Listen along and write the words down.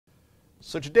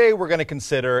So today we're going to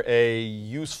consider a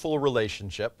useful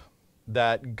relationship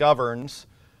that governs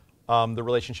the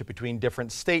relationship between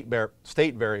different state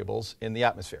variables in the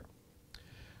atmosphere.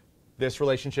 This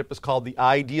relationship is called the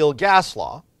ideal gas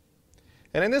law.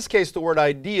 And in this case, the word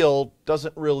ideal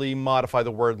doesn't really modify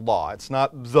the word law. It's not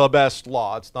the best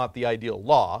law. It's not the ideal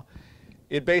law.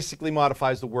 It basically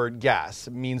modifies the word gas.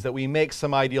 It means that we make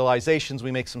some idealizations,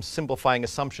 we make some simplifying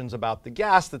assumptions about the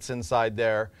gas that's inside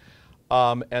there.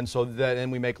 And so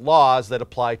then we make laws that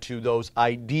apply to those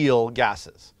ideal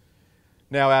gases.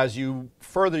 Now, as you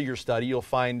further your study, you'll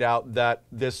find out that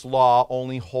this law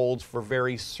only holds for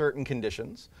very certain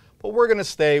conditions. But we're going to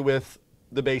stay with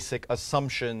the basic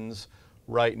assumptions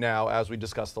right now as we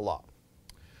discuss the law.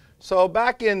 So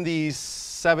back in the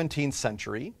 17th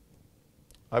century,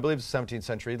 I believe it's the 17th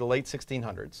century, the late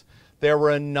 1600s, there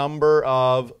were a number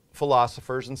of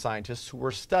philosophers and scientists who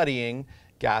were studying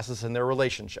gases and their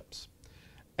relationships.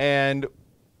 And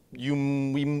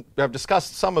we have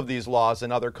discussed some of these laws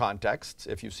in other contexts,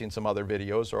 if you've seen some other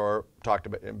videos or talked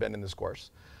about been in this course.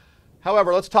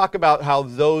 However, let's talk about how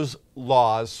those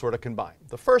laws sort of combine.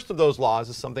 The first of those laws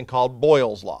is something called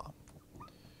Boyle's law,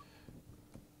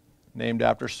 named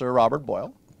after Sir Robert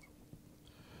Boyle.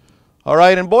 All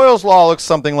right, and Boyle's law looks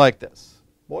something like this.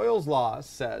 Boyle's law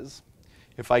says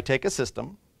if I take a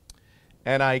system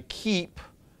and I keep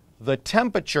the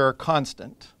temperature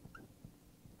constant,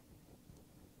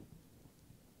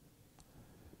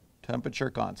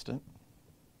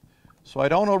 so I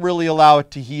don't really allow it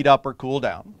to heat up or cool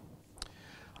down,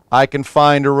 I can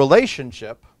find a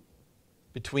relationship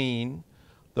between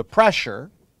the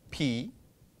pressure, P,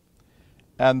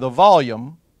 and the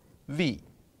volume, V.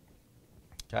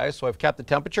 Okay, so I've kept the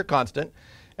temperature constant.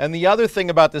 And the other thing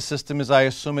about this system is I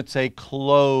assume it's a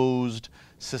closed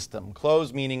system.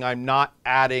 Closed meaning I'm not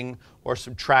adding or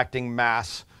subtracting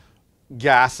mass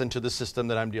gas into the system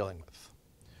that I'm dealing with.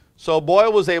 So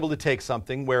Boyle was able to take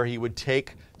something where he would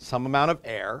take some amount of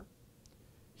air,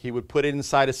 he would put it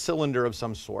inside a cylinder of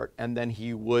some sort, and then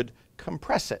he would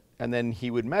compress it. And then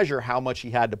he would measure how much he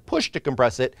had to push to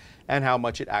compress it and how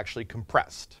much it actually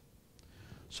compressed.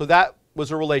 So that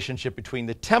was a relationship between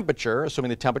the temperature, assuming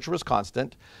the temperature was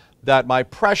constant, that my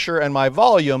pressure and my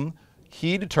volume,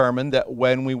 he determined that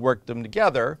when we worked them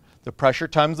together, the pressure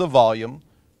times the volume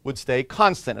would stay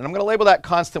constant. And I'm going to label that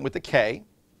constant with a K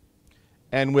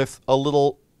and with a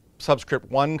little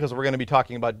subscript 1 because we're going to be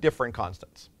talking about different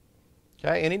constants.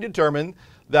 Okay? And he determined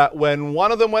that when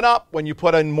one of them went up, when you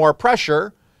put in more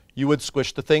pressure, you would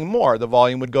squish the thing more. The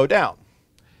volume would go down.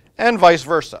 And vice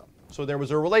versa. So there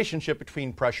was a relationship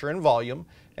between pressure and volume,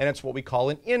 and it's what we call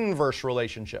an inverse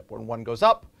relationship. When one goes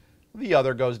up, the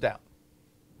other goes down.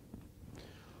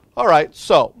 All right,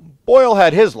 so Boyle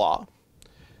had his law.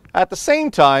 At the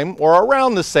same time, or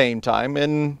around the same time,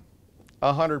 in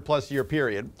a 100+ year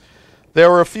period, there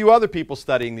were a few other people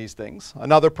studying these things.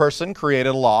 Another person created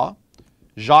a law.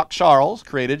 Jacques Charles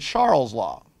created Charles'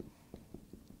 law.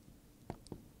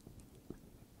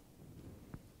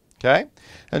 Okay?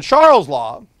 And Charles'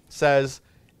 law says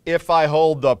if I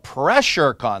hold the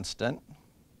pressure constant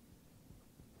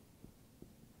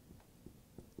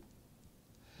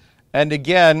and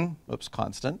again,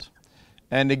 constant,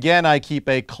 and again I keep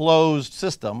a closed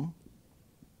system,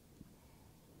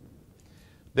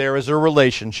 there is a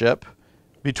relationship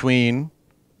between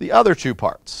the other two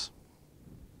parts.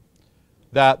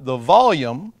 That the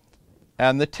volume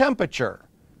and the temperature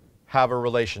have a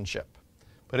relationship.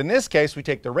 But in this case, we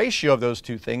take the ratio of those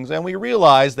two things and we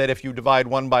realize that if you divide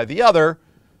one by the other,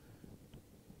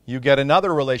 you get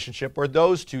another relationship where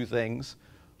those two things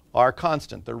are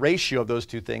constant. The ratio of those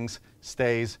two things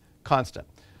stays constant.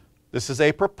 This is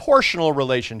a proportional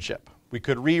relationship. We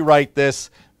could rewrite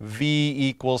this V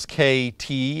equals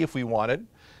KT if we wanted.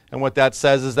 And what that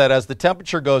says is that as the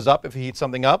temperature goes up, if you heat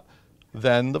something up,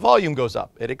 then the volume goes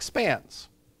up. It expands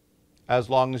as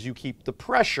long as you keep the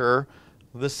pressure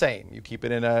the same. You keep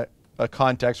it in a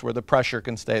context where the pressure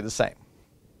can stay the same.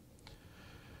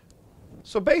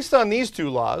 So based on these two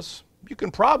laws, you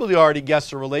can probably already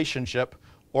guess a relationship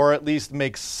or at least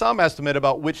make some estimate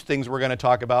about which things we're going to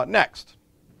talk about next.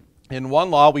 In one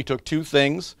law, we took two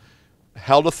things,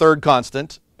 held a third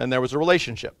constant, and there was a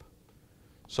relationship.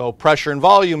 So pressure and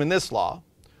volume in this law,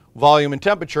 volume and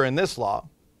temperature in this law.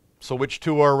 So which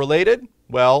two are related?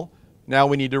 Well, now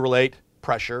we need to relate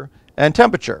pressure and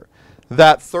temperature.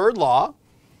 That third law,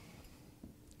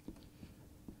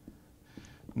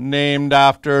 named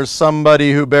after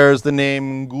somebody who bears the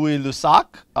name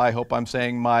Gouy-Lussac. I hope I'm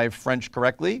saying my French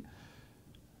correctly.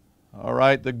 All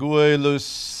right, the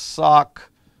Gouy-Lussac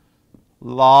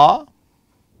law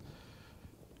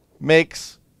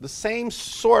makes the same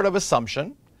sort of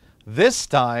assumption. This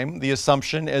time, the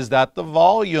assumption is that the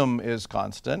volume is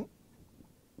constant.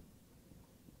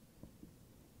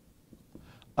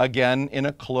 Again, in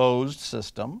a closed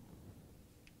system.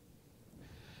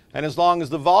 And as long as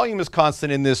the volume is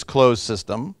constant in this closed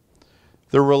system,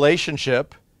 the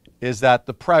relationship is that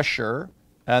the pressure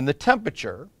and the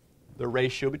temperature, the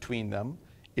ratio between them,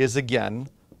 is again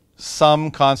some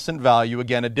constant value,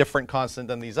 again a different constant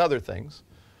than these other things.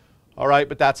 All right,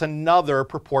 but that's another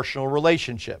proportional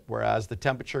relationship, whereas the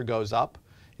temperature goes up.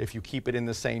 If you keep it in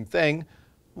the same thing,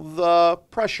 the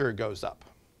pressure goes up.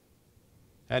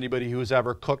 Anybody who's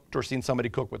ever cooked or seen somebody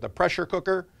cook with a pressure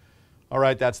cooker, all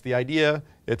right, that's the idea.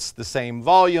 It's the same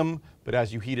volume, but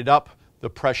as you heat it up, the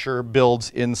pressure builds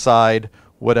inside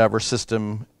whatever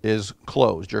system is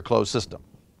closed, your closed system.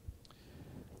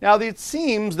 Now, it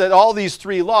seems that all these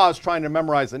three laws, trying to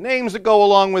memorize the names that go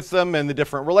along with them and the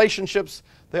different relationships,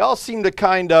 they all seem to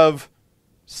kind of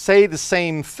say the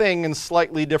same thing in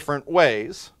slightly different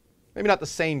ways. Maybe not the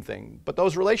same thing, but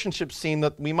those relationships seem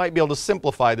that we might be able to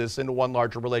simplify this into one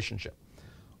larger relationship.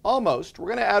 Almost. We're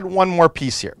going to add one more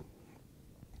piece here.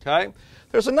 Okay?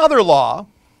 There's another law,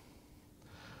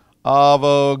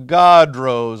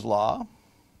 Avogadro's law.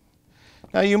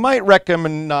 Now, you might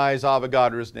recognize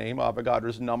Avogadro's name.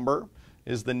 Avogadro's number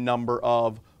is the number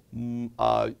of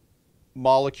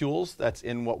molecules that's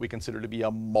in what we consider to be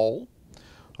a mole.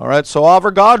 All right, so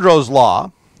Avogadro's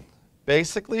law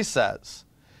basically says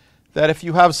that if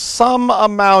you have some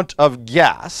amount of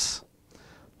gas,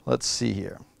 let's see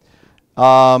here,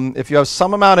 if you have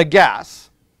some amount of gas,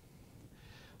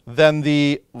 then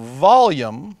the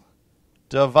volume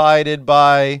divided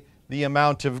by the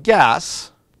amount of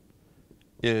gas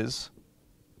is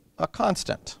a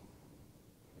constant,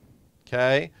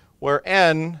 okay, where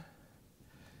N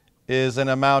is an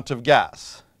amount of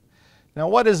gas. Now,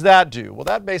 what does that do? Well,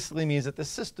 that basically means that the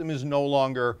system is no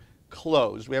longer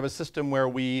closed. We have a system where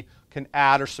we can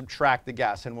add or subtract the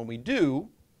gas, and when we do,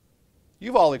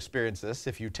 you've all experienced this.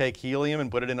 If you take helium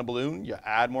and put it in a balloon, you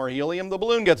add more helium, the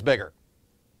balloon gets bigger.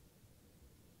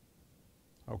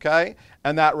 Okay?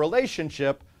 And that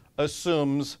relationship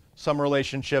assumes some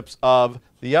relationships of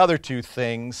the other two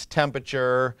things,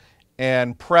 temperature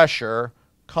and pressure,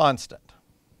 constant.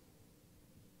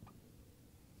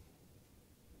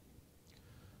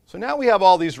 So now we have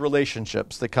all these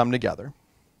relationships that come together.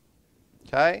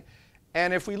 Okay?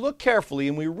 And if we look carefully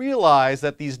and we realize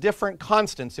that these different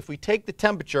constants, if we take the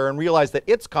temperature and realize that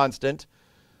it's constant,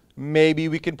 maybe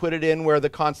we can put it in where the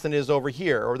constant is over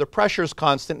here. Or the pressure's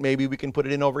constant, maybe we can put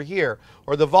it in over here.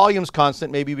 Or the volume's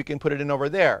constant, maybe we can put it in over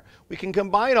there. We can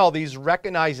combine all these,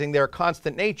 recognizing their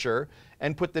constant nature,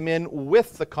 and put them in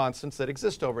with the constants that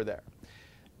exist over there.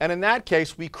 And in that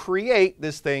case, we create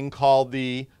this thing called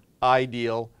the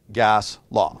ideal gas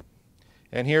law.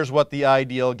 And here's what the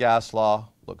ideal gas law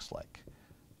looks like.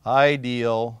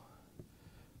 Ideal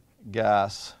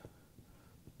gas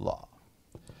law.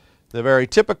 The very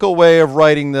typical way of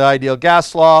writing the ideal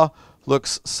gas law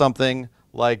looks something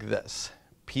like this.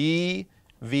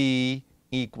 PV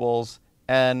equals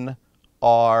nRT.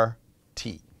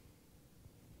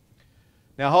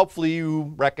 Now, hopefully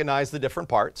you recognize the different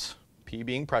parts. P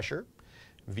being pressure,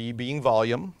 V being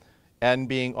volume, N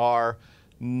being R.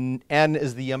 N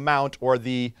is the amount or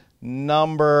the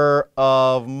number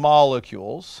of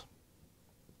molecules.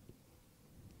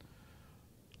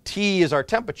 T is our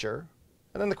temperature.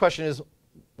 And then the question is,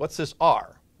 what's this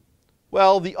R?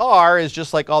 Well, the R is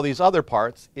just like all these other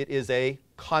parts. It is a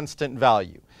constant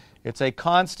value. It's a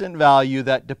constant value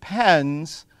that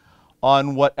depends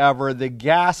on whatever the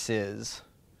gas is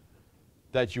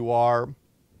that you are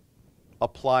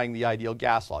applying the ideal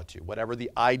gas law to. Whatever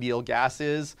the ideal gas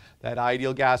is, that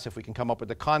ideal gas, if we can come up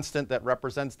with a constant that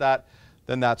represents that,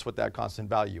 then that's what that constant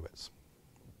value is.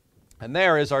 And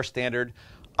there is our standard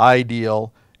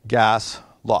ideal gas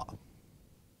law.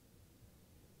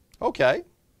 Okay.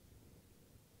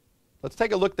 Let's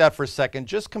take a look at that for a second.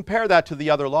 Just compare that to the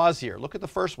other laws here. Look at the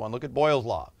first one. Look at Boyle's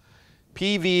law.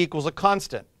 PV equals a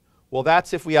constant. Well,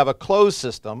 that's if we have a closed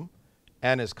system,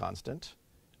 N is constant,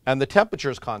 and the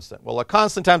temperature is constant. Well, a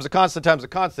constant times a constant times a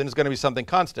constant is going to be something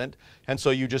constant, and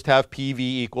so you just have PV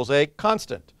equals a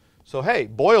constant. So, hey,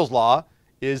 Boyle's law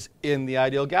is in the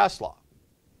ideal gas law.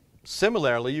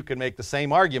 Similarly, you can make the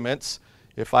same arguments.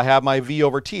 If I have my V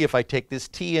over T, if I take this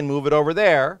T and move it over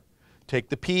there, take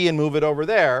the P and move it over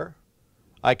there,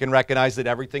 I can recognize that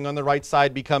everything on the right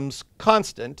side becomes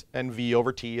constant, and V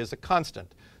over T is a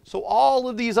constant. So all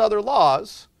of these other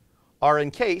laws are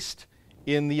encased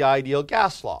in the ideal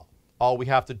gas law. All we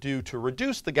have to do to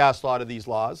reduce the gas law to these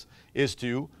laws is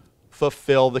to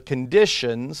fulfill the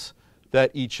conditions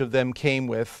that each of them came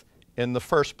with in the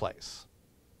first place.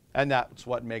 And that's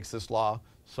what makes this law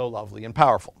so lovely and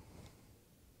powerful.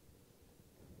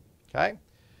 Okay?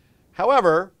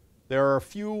 However, there are a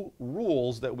few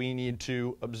rules that we need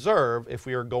to observe if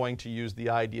we are going to use the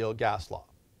ideal gas law.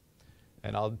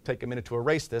 And I'll take a minute to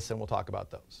erase this and we'll talk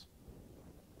about those.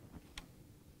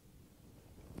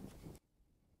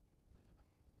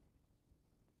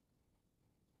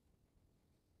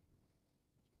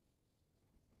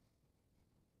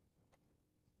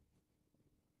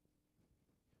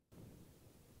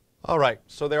 All right,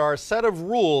 so there are a set of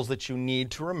rules that you need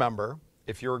to remember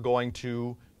if you're going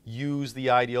to use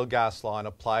the ideal gas law and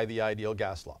apply the ideal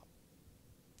gas law.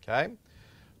 Okay?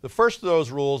 The first of those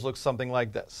rules looks something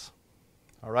like this.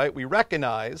 All right, we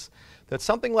recognize that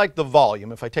something like the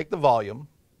volume, if I take the volume,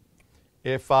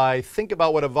 if I think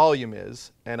about what a volume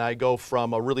is, and I go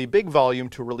from a really big volume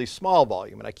to a really small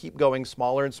volume, and I keep going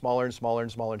smaller and smaller and smaller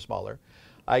and smaller and smaller,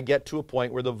 I get to a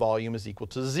point where the volume is equal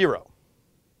to 0.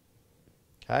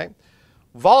 Okay?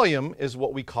 Volume is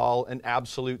what we call an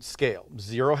absolute scale.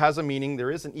 0 has a meaning.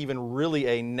 There isn't even really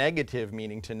a negative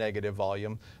meaning to negative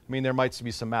volume. I mean, there might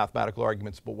be some mathematical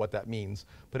arguments about what that means.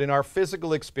 But in our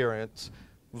physical experience,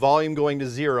 volume going to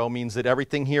 0 means that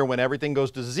everything here, when everything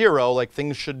goes to 0, like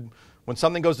things should, when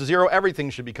something goes to 0, everything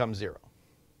should become 0.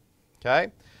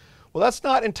 Okay? Well, that's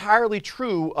not entirely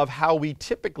true of how we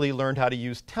typically learned how to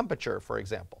use temperature, for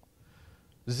example.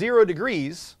 0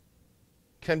 degrees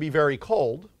can be very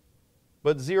cold,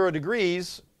 but 0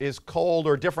 degrees is cold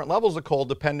or different levels of cold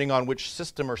depending on which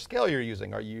system or scale you're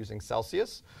using. Are you using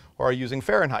Celsius or are you using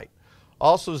Fahrenheit?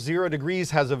 Also, 0 degrees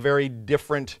has a very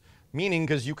different meaning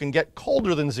because you can get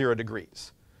colder than 0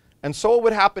 degrees. And so what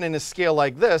would happen in a scale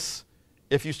like this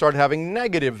if you started having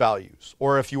negative values?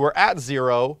 Or if you were at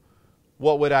 0,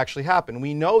 what would actually happen?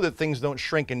 We know that things don't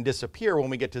shrink and disappear when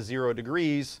we get to 0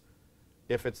 degrees,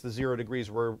 if it's the 0 degrees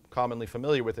we're commonly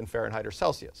familiar with in Fahrenheit or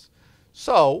Celsius.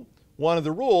 So one of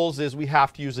the rules is we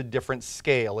have to use a different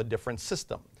scale, a different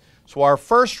system. So our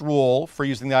first rule for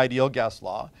using the ideal gas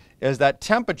law is that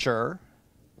temperature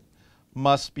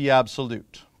must be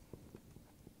absolute.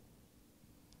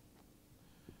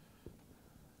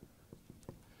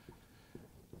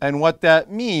 And what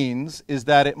that means is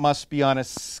that it must be on a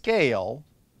scale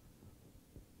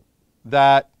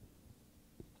that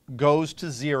goes to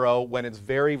 0 when it's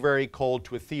very, very cold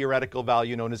to a theoretical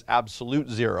value known as absolute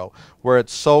 0, where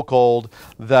it's so cold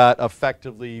that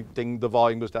effectively the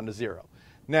volume goes down to 0.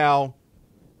 Now,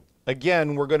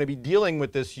 again, we're going to be dealing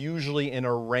with this usually in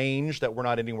a range that we're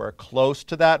not anywhere close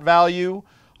to that value.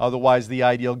 Otherwise, the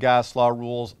ideal gas law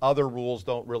rules, other rules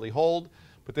don't really hold.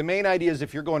 But the main idea is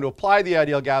if you're going to apply the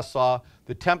ideal gas law,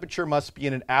 the temperature must be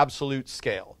in an absolute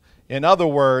scale. In other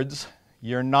words,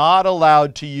 you're not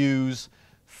allowed to use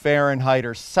Fahrenheit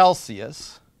or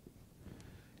Celsius.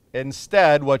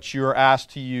 Instead, what you're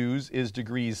asked to use is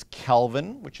degrees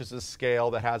Kelvin, which is a scale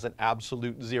that has an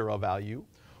absolute 0 value,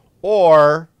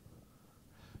 or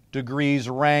degrees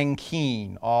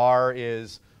Rankine. R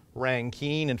is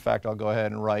Rankine. In fact, I'll go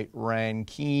ahead and write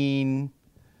Rankine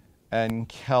and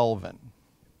Kelvin.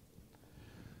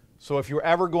 So if you're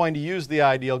ever going to use the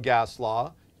ideal gas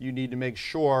law, you need to make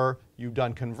sure you've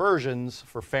done conversions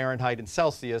for Fahrenheit and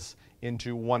Celsius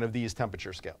into one of these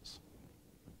temperature scales.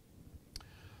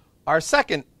 Our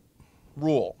second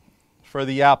rule for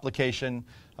the application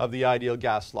of the ideal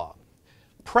gas law: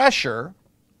 pressure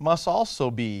must also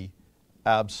be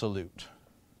absolute.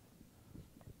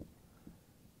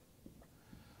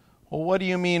 Well, what do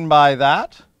you mean by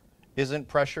that? Isn't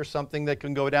pressure something that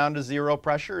can go down to 0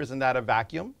 pressure? Isn't that a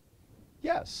vacuum?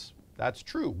 Yes, that's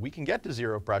true. We can get to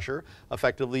 0 pressure,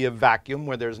 effectively a vacuum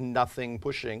where there's nothing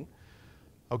pushing.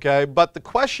 Okay, but the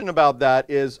question about that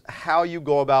is how you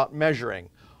go about measuring.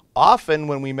 Often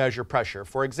when we measure pressure,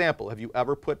 for example, have you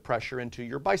ever put pressure into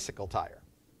your bicycle tire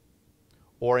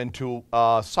or into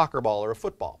a soccer ball or a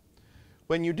football?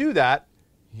 When you do that,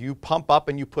 you pump up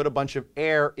and you put a bunch of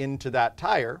air into that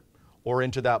tire or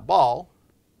into that ball,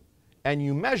 and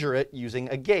you measure it using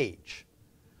a gauge.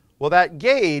 Well, that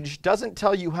gauge doesn't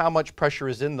tell you how much pressure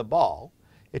is in the ball.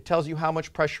 It tells you how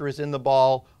much pressure is in the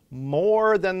ball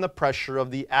more than the pressure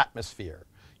of the atmosphere.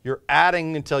 You're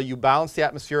adding until you balance the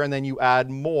atmosphere, and then you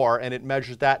add more, and it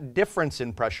measures that difference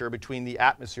in pressure between the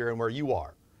atmosphere and where you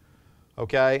are.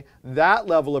 Okay? That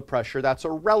level of pressure, that's a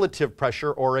relative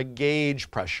pressure or a gauge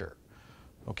pressure.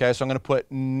 Okay, so I'm going to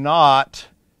put not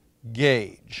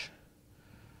gauge.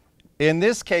 In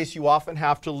this case, you often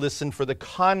have to listen for the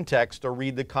context or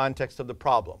read the context of the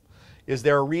problem. Is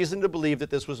there a reason to believe that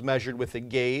this was measured with a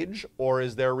gauge, or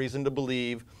is there a reason to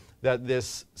believe that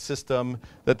this system,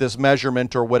 that this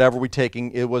measurement or whatever we're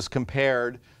taking, it was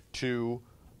compared to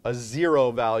a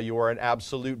zero value or an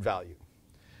absolute value.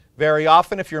 Very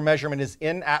often, if your measurement is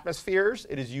in atmospheres,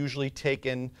 it is usually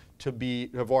taken to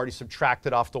have already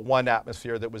subtracted off the 1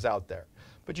 atmosphere that was out there.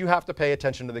 But you have to pay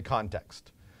attention to the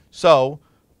context. So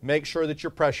make sure that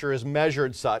your pressure is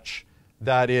measured such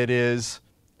that it is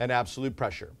an absolute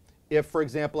pressure. If, for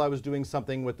example, I was doing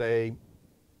something with a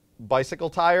bicycle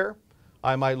tire,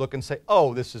 I might look and say,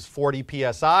 oh, this is 40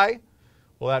 psi.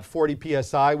 Well, that 40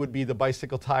 psi would be the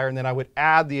bicycle tire, and then I would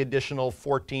add the additional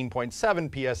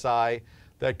 14.7 psi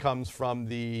that comes from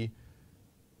the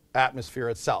atmosphere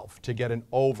itself to get an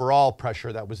overall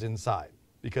pressure that was inside.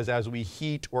 Because as we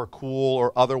heat or cool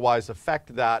or otherwise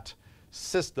affect that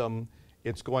system,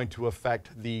 it's going to affect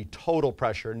the total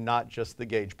pressure, not just the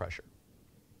gauge pressure.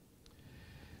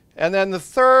 And then the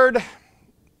third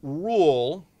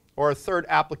rule, or a third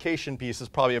application piece is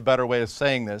probably a better way of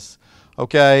saying this,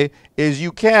 okay, is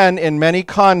you can, in many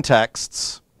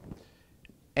contexts,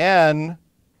 N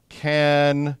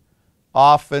can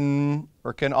often,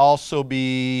 or can also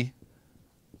be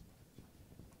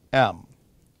M.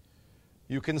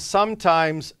 You can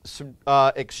sometimes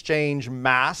exchange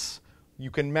mass.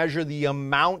 You can measure the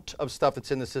amount of stuff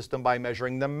that's in the system by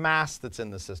measuring the mass that's in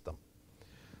the system.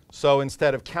 So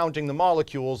instead of counting the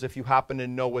molecules, if you happen to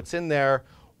know what's in there,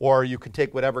 or you can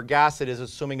take whatever gas it is,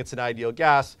 assuming it's an ideal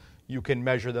gas, you can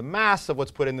measure the mass of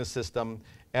what's put in the system,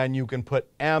 and you can put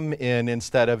M in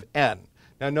instead of N.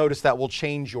 Now notice that will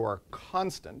change your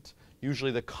constant.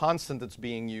 Usually the constant that's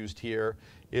being used here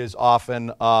is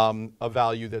often a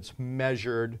value that's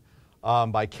measured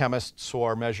by chemists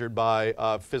or measured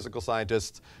by physical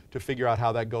scientists to figure out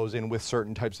how that goes in with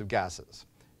certain types of gases.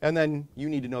 And then you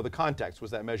need to know the context. Was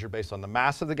that measured based on the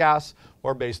mass of the gas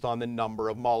or based on the number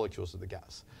of molecules of the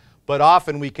gas? But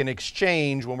often we can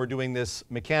exchange, when we're doing this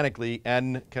mechanically,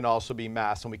 N can also be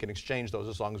mass, and we can exchange those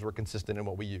as long as we're consistent in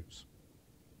what we use.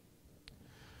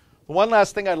 One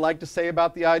last thing I'd like to say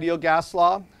about the ideal gas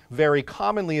law. Very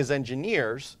commonly as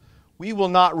engineers, we will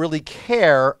not really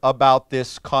care about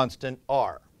this constant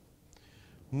R.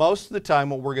 Most of the time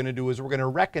what we're going to do is we're going to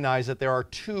recognize that there are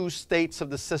two states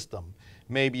of the system.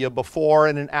 Maybe a before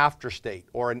and an after state,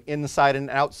 or an inside and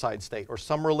an outside state, or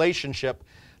some relationship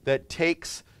that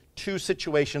takes two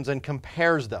situations and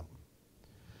compares them.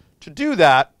 To do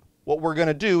that, what we're going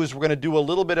to do is we're going to do a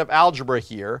little bit of algebra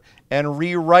here and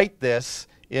rewrite this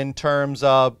in terms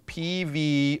of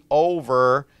PV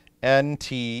over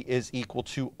NT is equal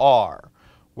to R,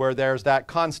 where there's that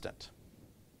constant.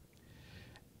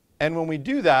 And when we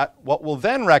do that, what we'll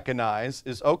then recognize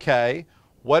is, okay,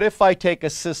 what if I take a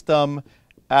system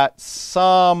at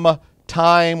some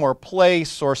time or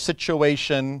place or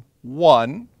situation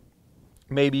 1,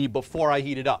 maybe before I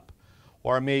heat it up,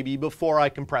 or maybe before I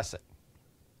compress it?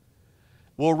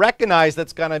 We'll recognize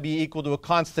that's going to be equal to a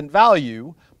constant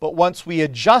value, but once we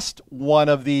adjust one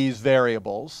of these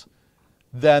variables,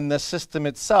 then the system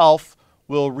itself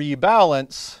will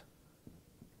rebalance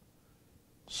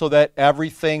so that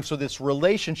everything, so this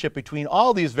relationship between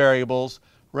all these variables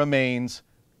remains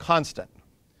constant.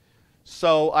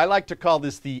 So I like to call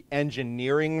this the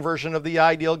engineering version of the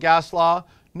ideal gas law.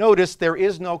 Notice there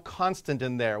is no constant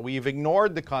in there. We've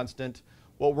ignored the constant.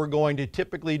 What we're going to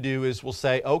typically do is we'll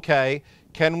say, okay,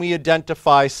 can we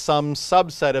identify some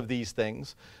subset of these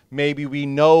things? Maybe we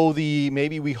know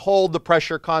maybe we hold the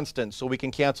pressure constant so we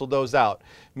can cancel those out.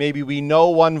 Maybe we know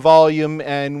one volume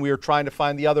and we're trying to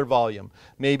find the other volume.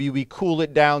 Maybe we cool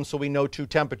it down so we know two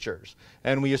temperatures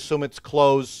and we assume it's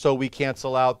closed so we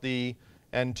cancel out the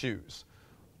N2s.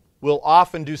 We'll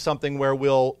often do something where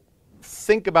we'll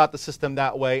think about the system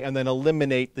that way and then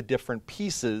eliminate the different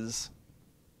pieces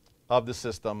of the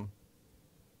system,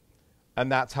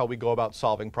 and that's how we go about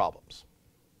solving problems.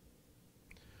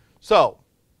 So,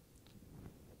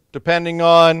 depending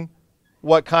on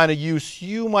what kind of use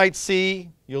you might see,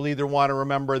 you'll either want to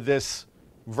remember this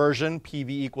version, PV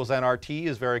equals nRT,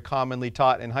 is very commonly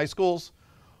taught in high schools,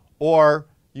 or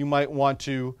you might want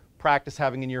to practice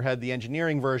having in your head the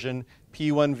engineering version,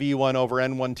 P1V1 over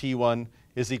N1T1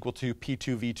 is equal to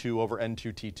P2V2 over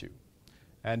N2T2.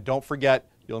 And don't forget,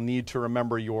 you'll need to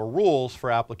remember your rules for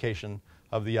application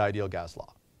of the ideal gas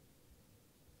law.